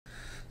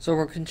So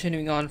we're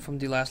continuing on from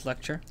the last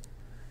lecture,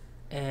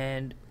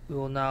 and we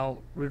will now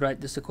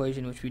rewrite this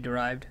equation which we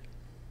derived.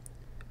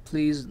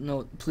 Please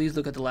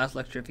look at the last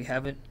lecture. If you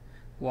haven't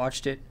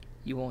watched it,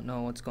 you won't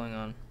know what's going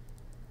on.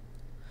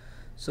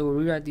 So we'll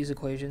rewrite these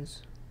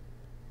equations.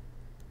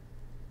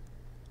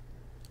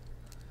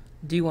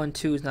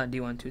 d12 is not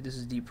d12, this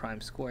is d prime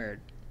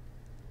squared.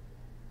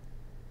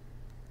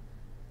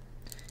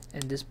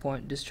 And this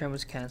point, this term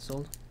was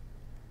cancelled.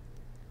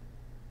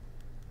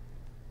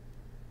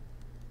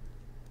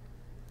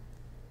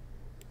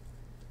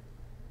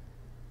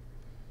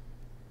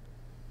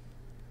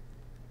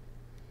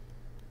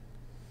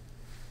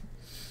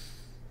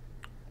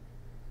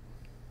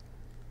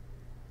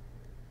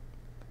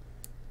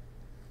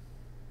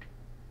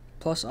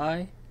 Plus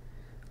I,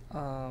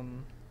 so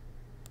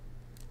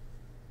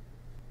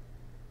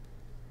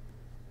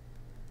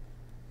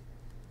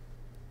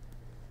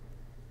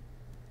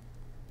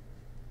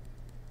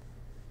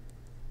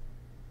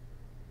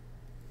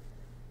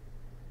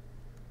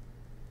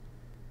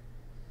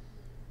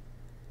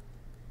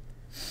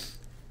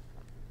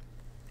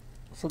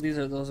these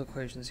are those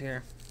equations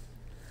here,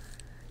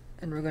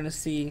 and we're going to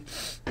see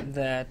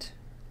that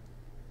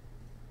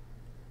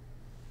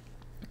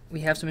we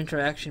have some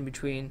interaction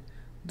between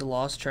the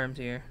loss terms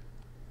here,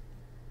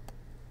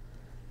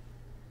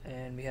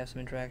 and we have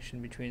some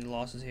interaction between the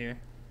losses here.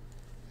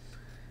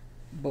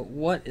 But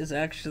what is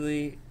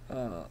actually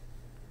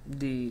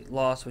the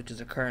loss which is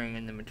occurring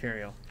in the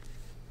material?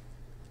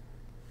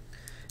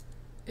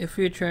 If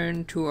we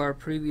return to our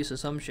previous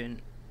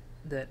assumption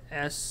that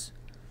S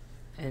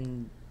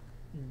and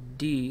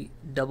D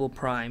double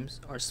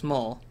primes are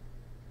small,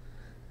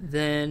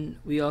 then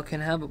we have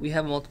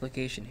a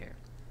multiplication here.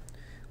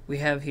 We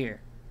have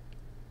here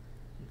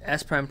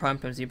S prime prime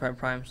times D prime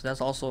prime, so that's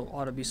also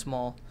ought to be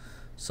small.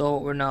 So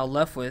what we're now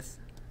left with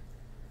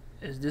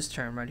is this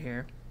term right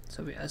here.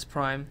 So we S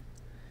prime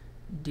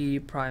D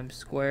prime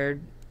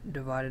squared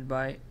divided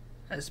by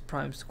S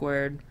prime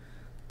squared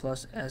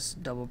plus S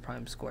double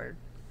prime squared.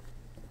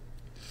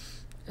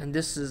 And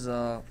this is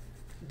the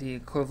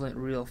equivalent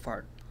real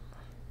part.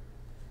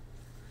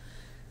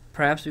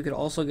 Perhaps we could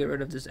also get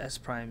rid of this S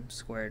prime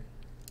squared.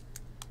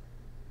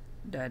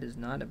 That is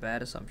not a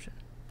bad assumption.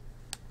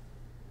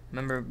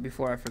 Remember,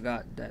 before I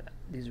forgot that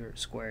these are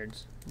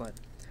squareds, but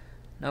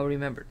now we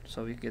remembered,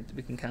 so we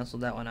can cancel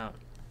that one out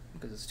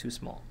because it's too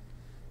small.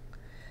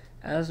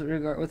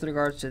 With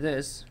regards to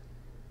this,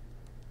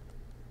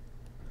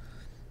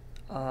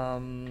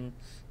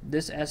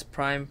 this S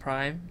prime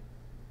prime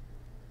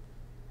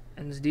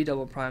and this D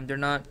double prime,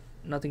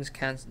 nothing's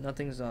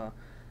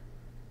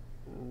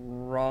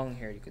wrong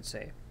here, you could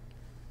say.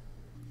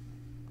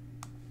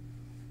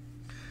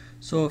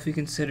 So if you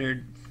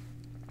considered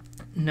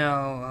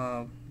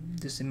now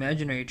this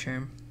imaginary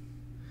term,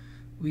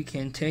 we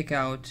can take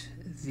out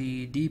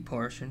the D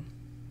portion,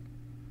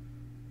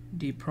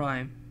 D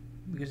prime,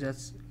 because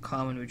that's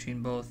common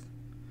between both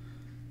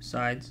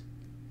sides.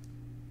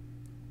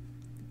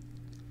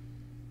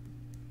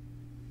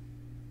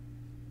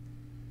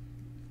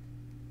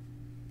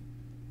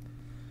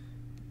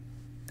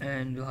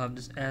 And we'll have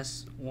this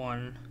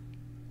S1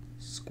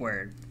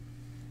 squared.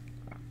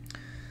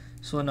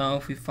 So now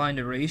if we find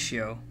a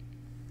ratio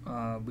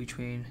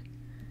between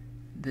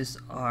this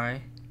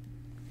R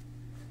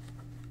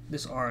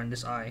and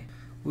this I,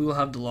 we will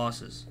have the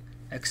losses.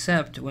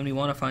 Except when we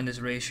want to find this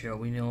ratio,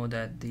 we know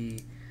that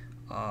the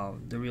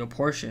real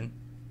portion,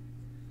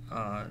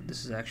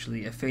 this is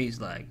actually a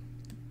phase lag.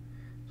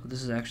 So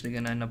this is actually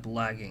going to end up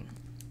lagging.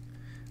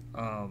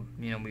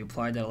 We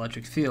apply that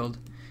electric field,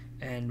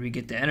 and we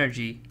get the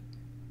energy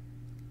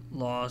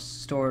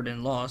stored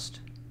and lost.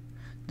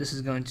 This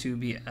is going to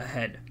be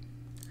ahead.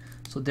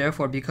 So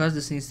therefore, because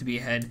this needs to be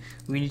ahead,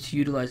 we need to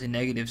utilize a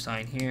negative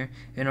sign here.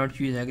 In order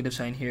to use a negative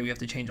sign here, we have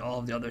to change all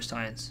of the other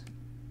signs.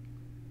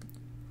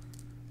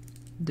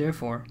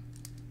 Therefore,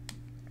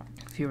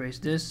 if you erase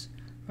this,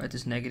 write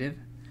this negative,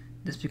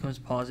 this becomes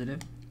positive,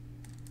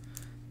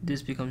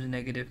 this becomes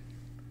negative,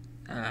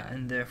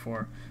 and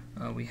therefore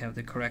we have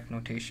the correct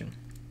notation.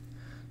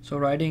 So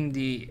writing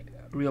the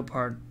real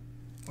part,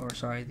 or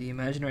sorry, the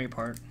imaginary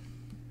part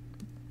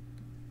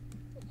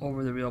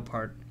over the real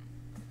part,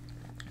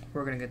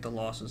 we're going to get the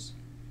losses.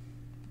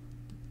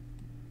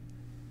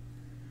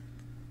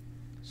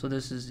 So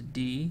this is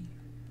D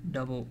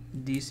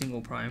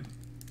single prime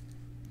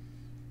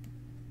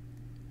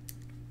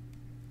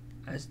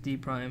S D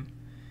prime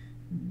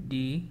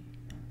D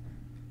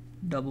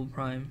double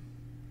prime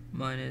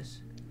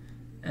minus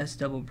S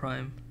double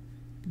prime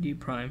D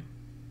prime,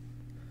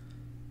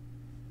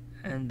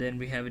 and then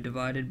we have it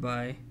divided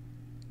by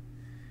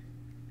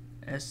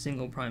S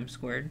single prime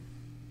squared.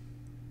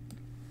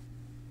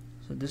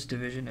 So this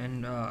division,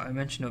 and I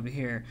mentioned over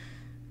here,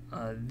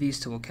 these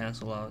two will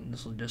cancel out, and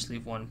this will just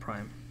leave one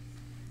prime.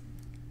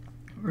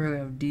 We're going to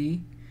have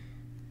D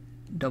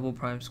double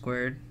prime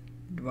squared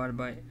divided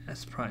by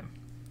S prime.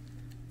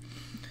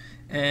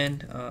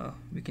 And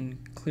we can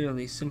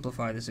clearly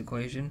simplify this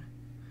equation.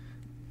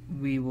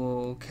 We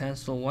will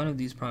cancel one of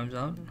these primes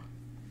out,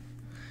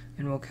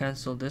 and we'll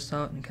cancel this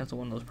out and cancel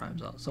one of those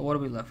primes out. So what are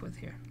we left with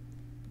here?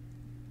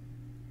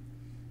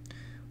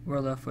 We're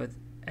left with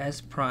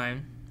S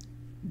prime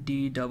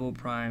D double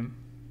prime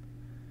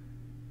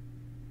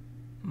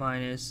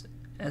minus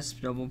S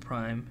double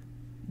prime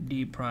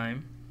D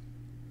prime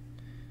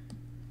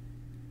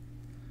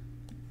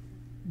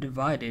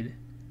divided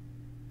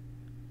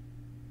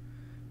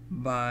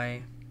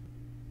by,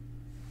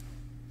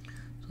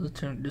 so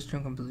this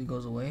term completely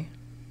goes away,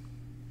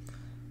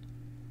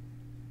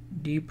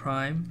 D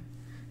prime,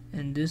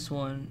 and this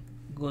one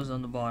goes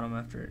on the bottom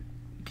after it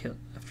get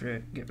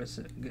rid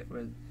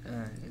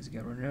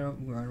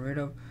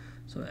of.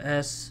 So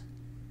S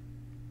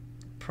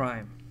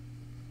prime.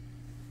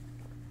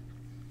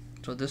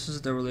 So this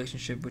is the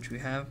relationship which we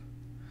have,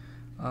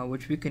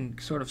 which we can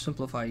sort of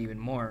simplify even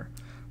more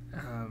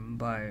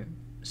by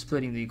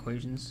splitting the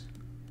equations.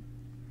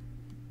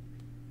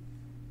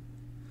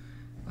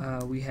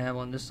 We have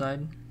on this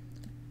side,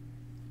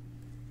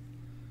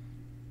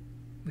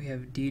 we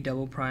have D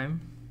double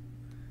prime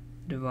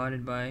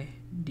divided by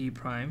D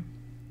prime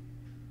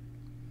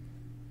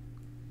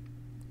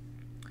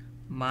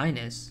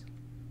minus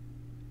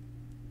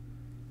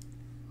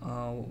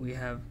we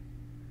have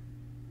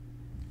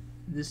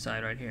this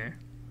side right here,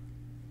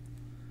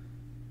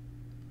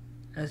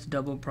 S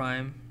double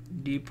prime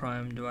D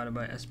prime divided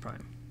by S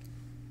prime.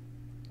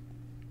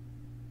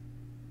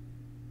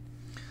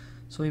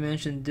 So we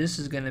mentioned this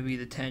is going to be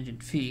the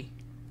tangent phi.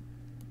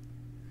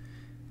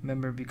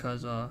 Remember,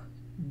 because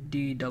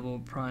D double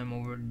prime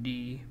over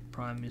D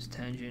prime is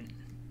tangent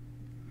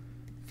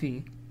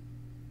phi.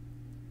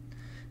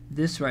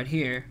 This right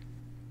here,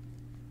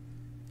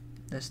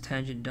 that's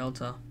tangent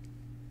delta,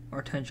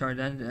 or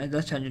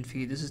that's tangent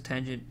phi. This is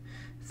tangent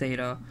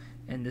theta,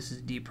 and this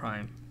is D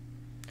prime.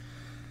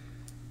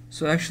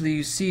 So actually,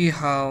 you see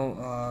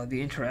how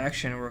the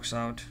interaction works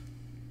out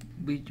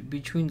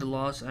between the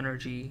lost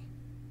energy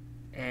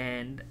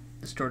and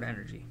the stored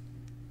energy.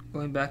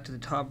 Going back to the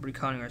top,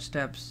 recounting our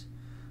steps,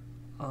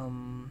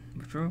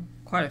 which were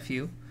quite a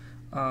few.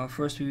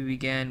 First, we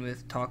began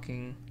with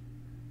talking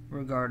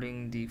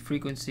regarding the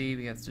frequency.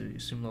 We have to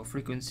assume low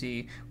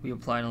frequency. We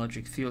apply an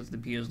electric field to the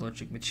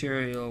piezoelectric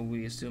material.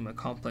 We assume a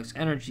complex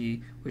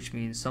energy, which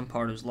means some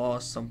part is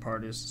lost, some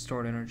part is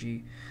stored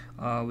energy.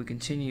 We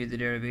continue the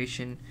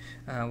derivation.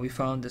 We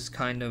found this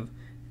kind of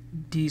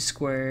d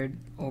squared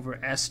over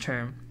s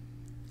term,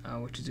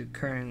 which is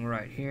occurring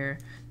right here,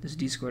 this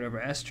d squared over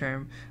s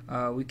term.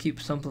 We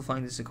keep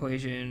simplifying this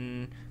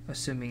equation,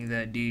 assuming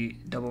that d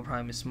double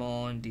prime is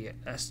small and d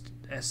s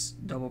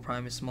double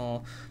prime is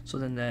small, so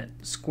then that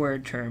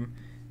squared term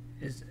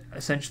is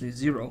essentially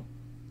 0.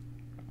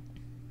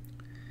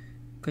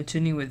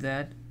 Continue with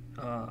that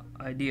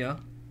idea.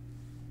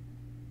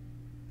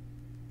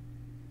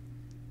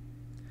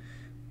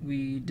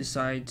 We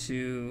decide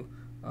to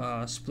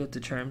split the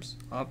terms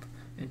up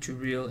into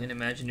real and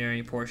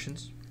imaginary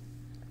portions.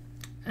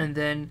 And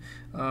then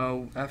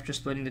after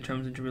splitting the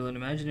terms into real and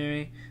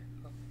imaginary,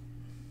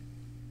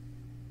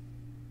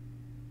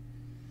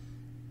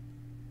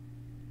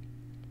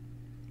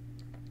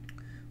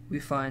 we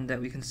find that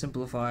we can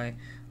simplify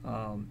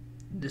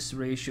this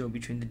ratio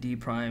between the d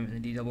prime and the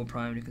d double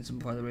prime. We can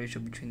simplify the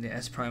ratio between the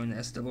s prime and the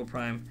s double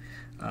prime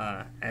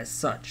as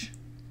such.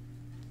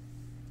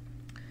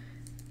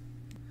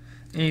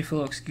 And if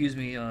you'll excuse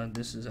me,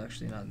 this is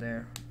actually not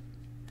there.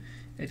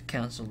 It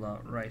canceled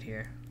out right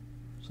here.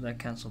 So that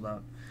canceled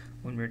out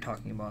when we were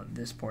talking about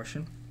this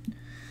portion.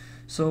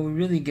 So we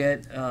really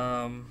get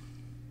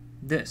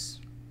this,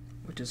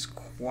 which is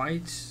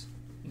quite,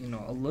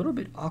 a little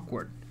bit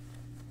awkward.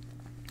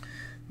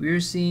 We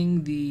are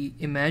seeing the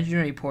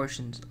imaginary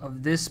portions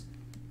of this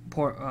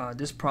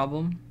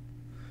problem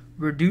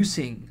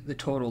reducing the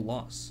total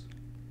loss,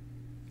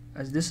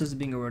 as this is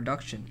being a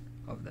reduction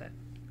of that.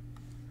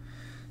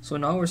 So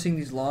now we're seeing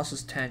these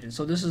losses tangent.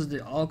 So this is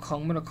the I'm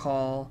going to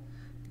call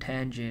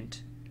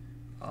tangent,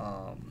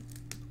 or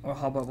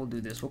how about we'll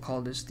do this? We'll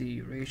call this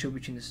the ratio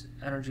between this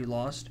energy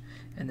lost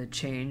and the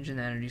change in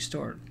energy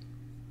stored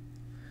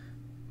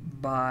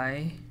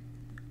by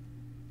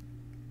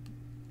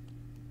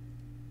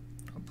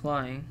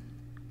applying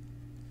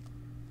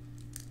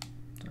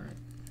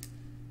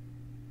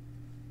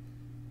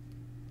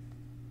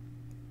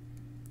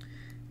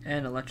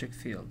an electric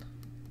field.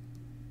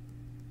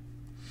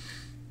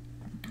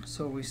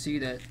 So we see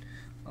that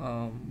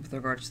with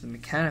regards to the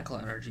mechanical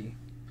energy,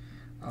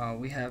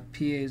 we have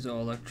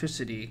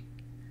piezoelectricity,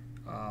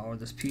 or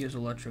this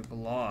piezoelectric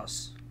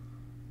loss,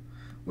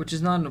 which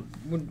is not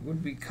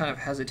would be kind of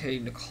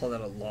hesitating to call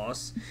that a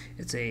loss.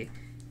 It's a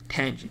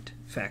tangent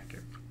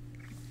factor.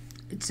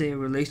 It's a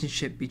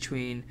relationship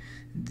between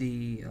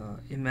the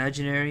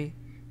imaginary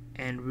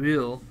and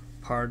real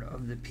part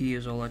of the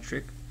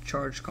piezoelectric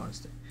charge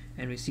constant,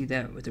 and we see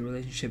that with the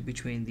relationship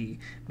between the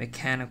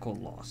mechanical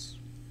loss.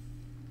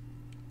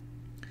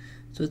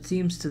 So it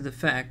seems to the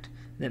fact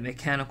that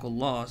mechanical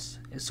loss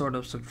is sort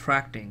of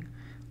subtracting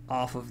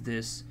off of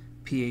this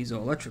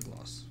piezoelectric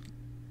loss.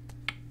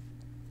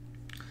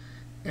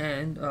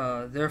 And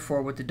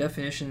therefore, with the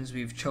definitions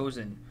we've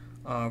chosen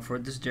for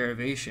this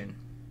derivation,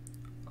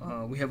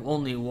 we have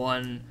only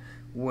one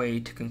way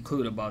to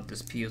conclude about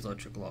this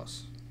piezoelectric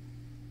loss.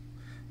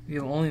 We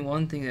have only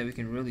one thing that we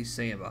can really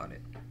say about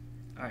it.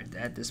 Alright,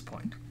 at this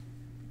point.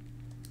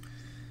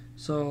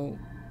 So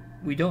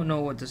we don't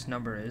know what this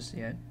number is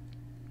yet,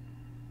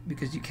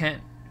 because you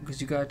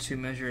got to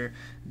measure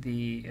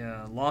the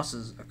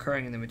losses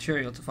occurring in the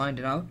material to find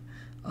it out.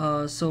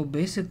 So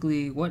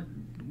basically, what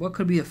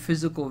could be a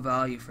physical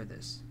value for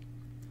this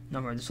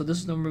number? So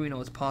this number we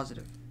know is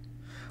positive.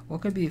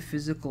 What could be a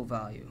physical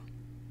value?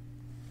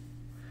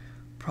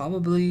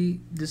 Probably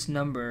this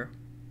number,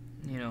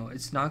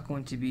 it's not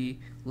going to be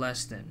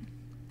less than,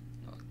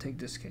 I'll take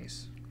this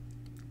case.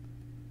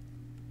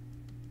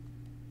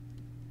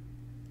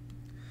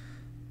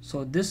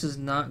 So this is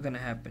not going to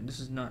happen. This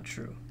is not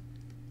true.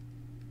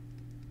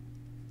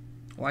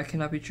 Why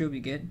cannot be true? We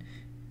get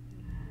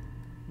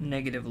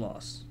negative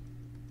loss.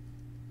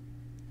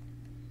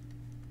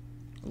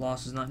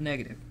 Loss is not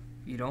negative.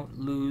 You don't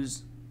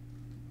lose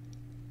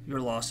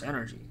your lost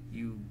energy.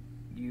 You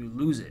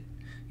lose it.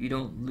 You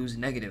don't lose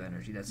negative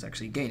energy. That's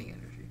actually gaining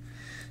energy.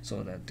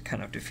 So that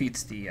kind of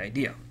defeats the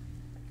idea.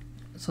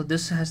 So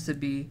this has to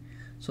be,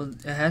 so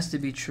it has to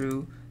be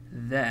true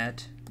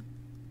that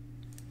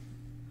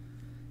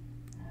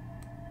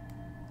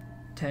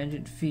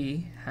tangent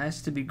phi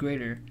has to be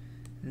greater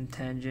than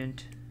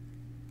tangent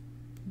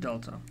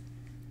delta.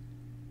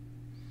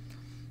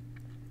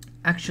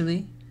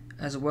 Actually,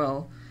 as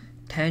well,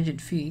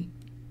 tangent phi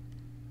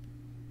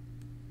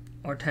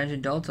or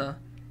tangent delta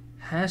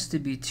has to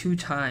be 2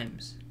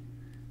 times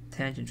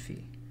tangent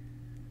phi.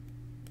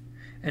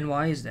 And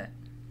why is that?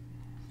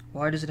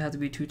 Why does it have to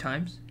be 2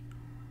 times?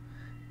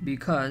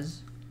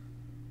 Because,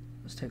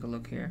 let's take a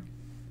look here.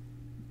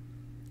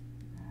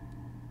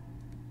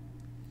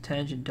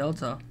 Tangent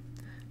delta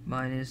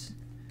minus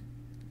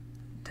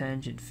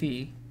tangent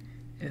phi,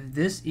 if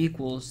this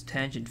equals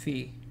tangent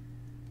phi,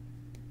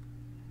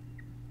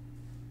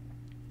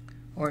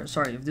 or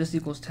sorry, if this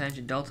equals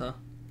tangent delta,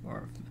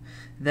 or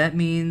that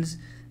means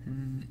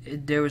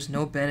there is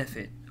no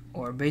benefit,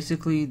 or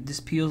basically this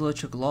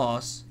piezoelectric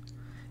loss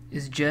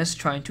is just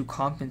trying to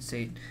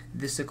compensate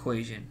this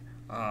equation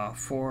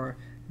for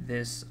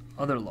this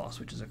other loss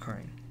which is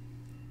occurring.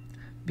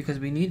 Because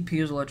we need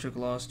piezoelectric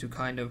loss to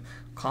kind of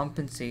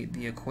compensate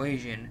the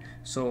equation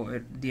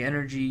so the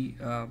energy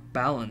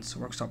balance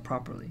works out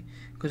properly.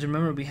 Because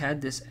remember, we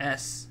had this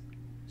S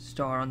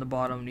star on the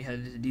bottom, and we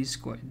had this D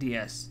square,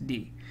 ds,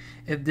 D.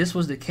 If this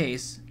was the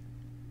case,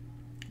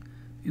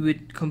 we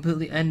would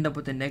completely end up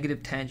with a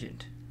negative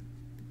tangent.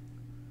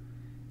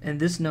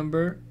 And this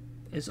number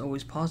is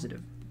always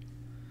positive.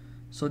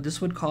 So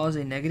this would cause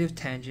a negative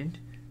tangent,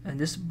 and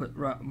this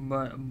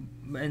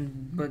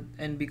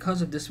and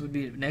because of this would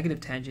be a negative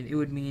tangent, it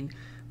would mean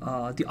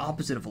the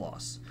opposite of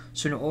loss.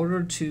 So in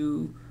order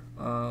to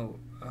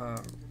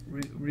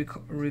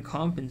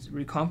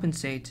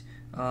recompensate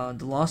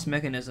the loss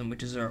mechanism,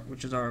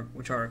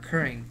 which are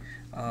occurring,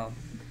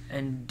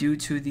 and due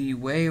to the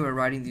way we're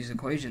writing these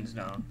equations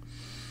down,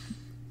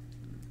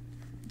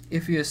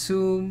 if we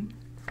assume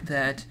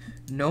that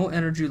no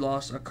energy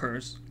loss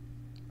occurs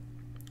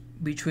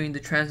between the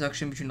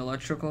transaction between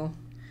electrical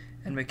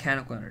and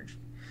mechanical energy.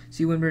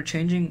 See, when we're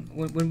changing,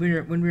 when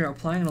we're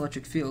applying an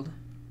electric field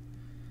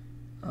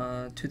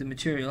to the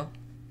material,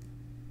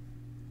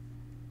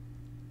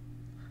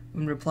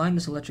 when we're applying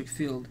this electric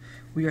field,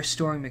 we are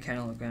storing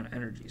mechanical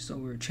energy. So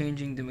we're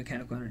changing the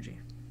mechanical energy.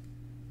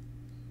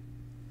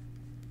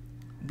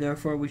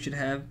 Therefore, we should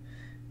have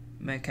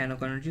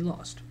mechanical energy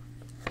lost.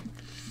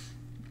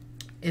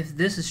 If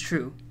this is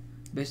true,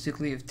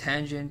 basically if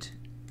tangent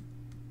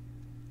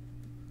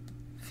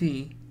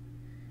phi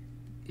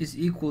is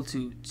equal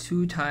to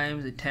 2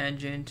 times the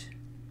tangent,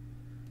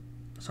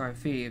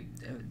 phi,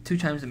 2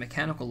 times the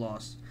mechanical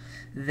loss,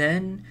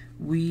 then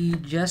we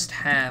just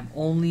have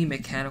only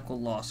mechanical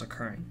loss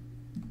occurring.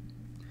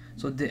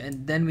 So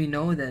and then we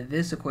know that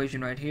this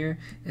equation right here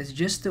is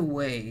just a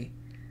way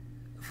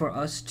for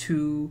us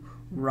to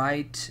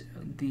write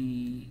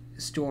the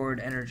stored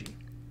energy.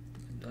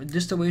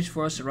 Just a way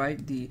for us to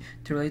relate the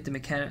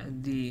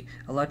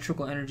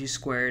electrical energy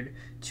squared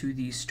to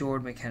the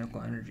stored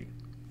mechanical energy.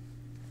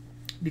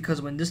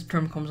 Because when this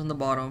term comes on the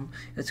bottom,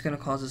 it's going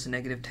to cause us a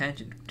negative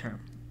tangent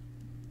term.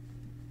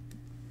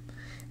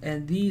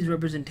 And these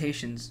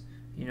representations,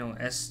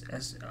 as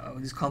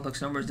these complex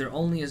numbers, they're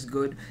only as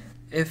good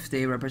if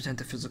they represent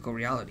the physical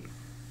reality.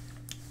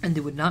 And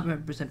they would not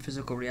represent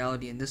physical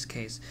reality in this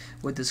case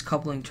with this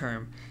coupling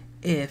term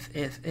if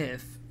this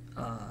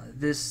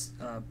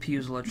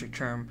piezoelectric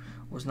term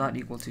was not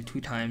equal to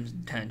 2 times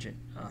tangent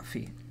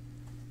phi.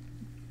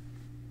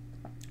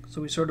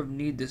 So we sort of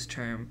need this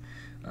term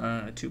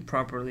to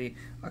properly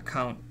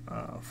account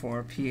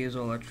for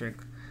piezoelectric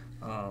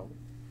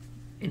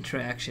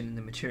interaction in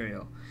the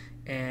material.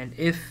 And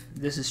if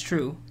this is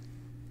true,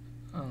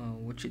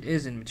 which it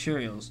is in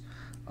materials,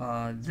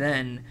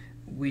 then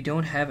we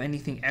don't have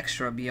anything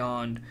extra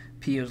beyond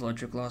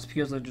piezoelectric loss.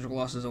 Piezoelectric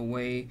loss is a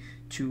way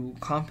to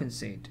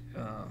compensate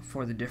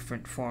for the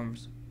different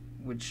forms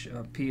which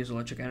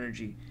piezoelectric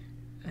energy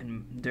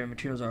and their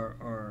materials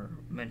are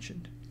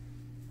mentioned.